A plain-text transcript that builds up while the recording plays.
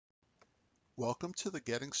Welcome to the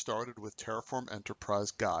Getting Started with Terraform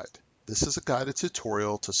Enterprise guide. This is a guided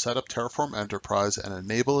tutorial to set up Terraform Enterprise and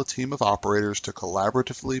enable a team of operators to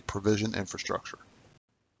collaboratively provision infrastructure.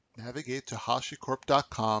 Navigate to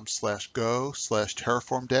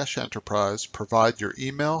hashicorp.com/go/terraform-enterprise. Provide your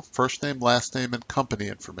email, first name, last name, and company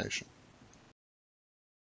information.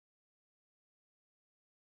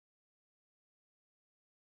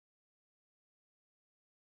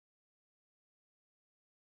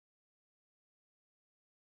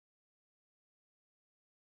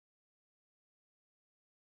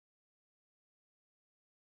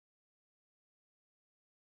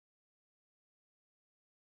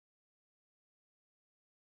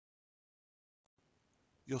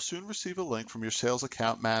 You'll soon receive a link from your sales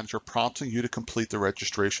account manager prompting you to complete the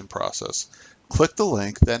registration process. Click the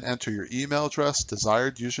link, then enter your email address,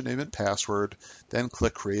 desired username and password, then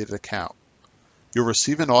click Create an Account. You'll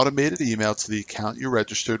receive an automated email to the account you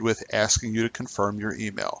registered with asking you to confirm your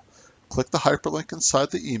email. Click the hyperlink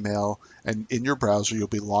inside the email, and in your browser you'll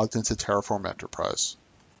be logged into Terraform Enterprise.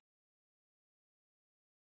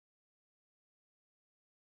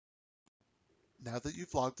 Now that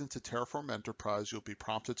you've logged into Terraform Enterprise, you'll be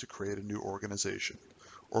prompted to create a new organization.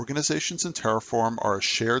 Organizations in Terraform are a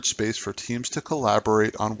shared space for teams to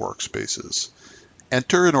collaborate on workspaces.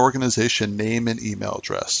 Enter an organization name and email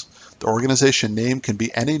address. The organization name can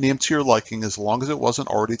be any name to your liking as long as it wasn't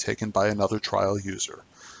already taken by another trial user.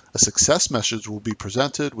 A success message will be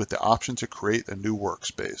presented with the option to create a new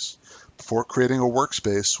workspace. Before creating a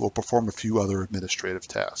workspace, we'll perform a few other administrative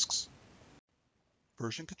tasks.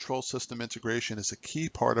 Version control system integration is a key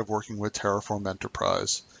part of working with Terraform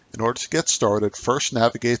Enterprise. In order to get started, first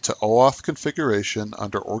navigate to OAuth Configuration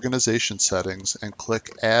under Organization Settings and click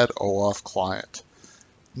Add OAuth Client.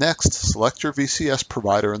 Next, select your VCS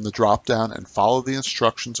provider in the drop-down and follow the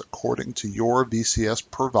instructions according to your VCS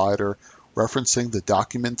provider, referencing the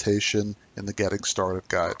documentation in the Getting Started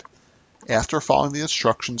guide. After following the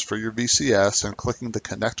instructions for your VCS and clicking the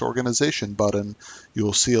Connect Organization button, you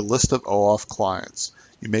will see a list of OAuth clients.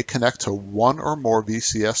 You may connect to one or more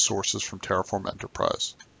VCS sources from Terraform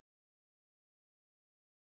Enterprise.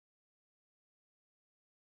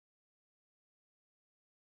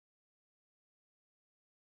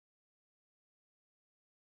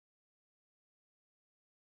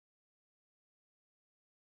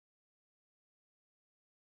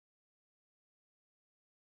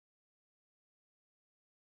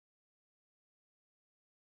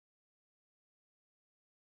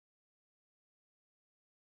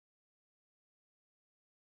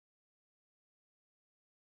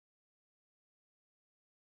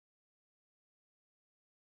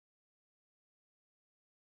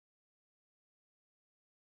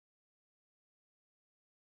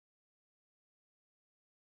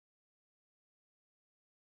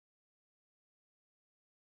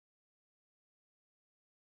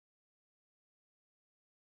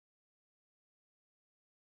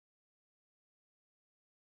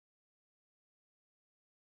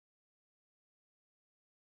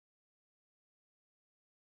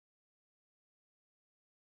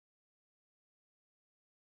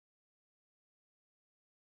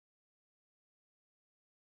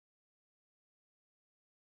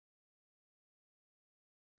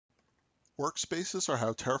 Workspaces are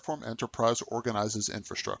how Terraform Enterprise organizes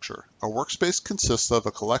infrastructure. A workspace consists of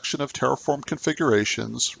a collection of Terraform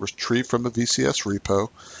configurations retrieved from a VCS repo,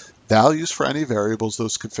 values for any variables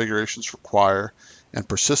those configurations require, and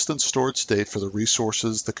persistent stored state for the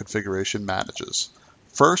resources the configuration manages.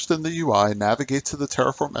 First, in the UI, navigate to the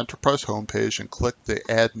Terraform Enterprise homepage and click the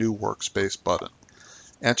Add New Workspace button.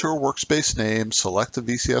 Enter a workspace name, select a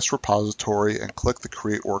VCS repository, and click the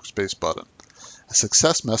Create Workspace button. A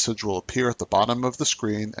success message will appear at the bottom of the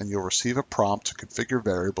screen, and you'll receive a prompt to configure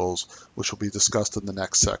variables, which will be discussed in the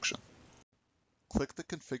next section. Click the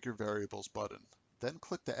Configure Variables button. Then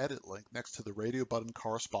click the Edit link next to the radio button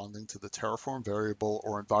corresponding to the Terraform variable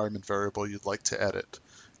or environment variable you'd like to edit.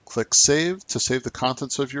 Click Save to save the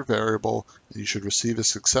contents of your variable, and you should receive a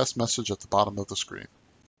success message at the bottom of the screen.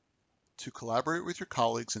 To collaborate with your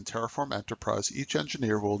colleagues in Terraform Enterprise, each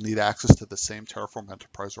engineer will need access to the same Terraform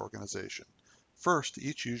Enterprise organization. First,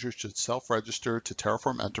 each user should self-register to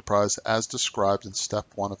Terraform Enterprise as described in Step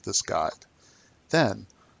 1 of this guide. Then,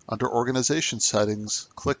 under Organization Settings,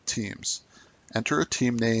 click Teams. Enter a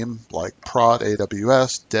team name like Prod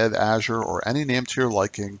AWS, Dev Azure, or any name to your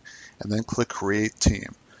liking, and then click Create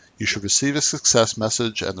Team. You should receive a success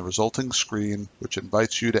message and the resulting screen, which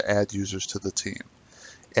invites you to add users to the team.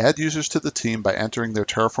 Add users to the team by entering their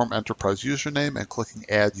Terraform Enterprise username and clicking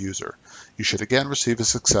Add User. You should again receive a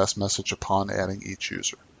success message upon adding each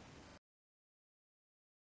user.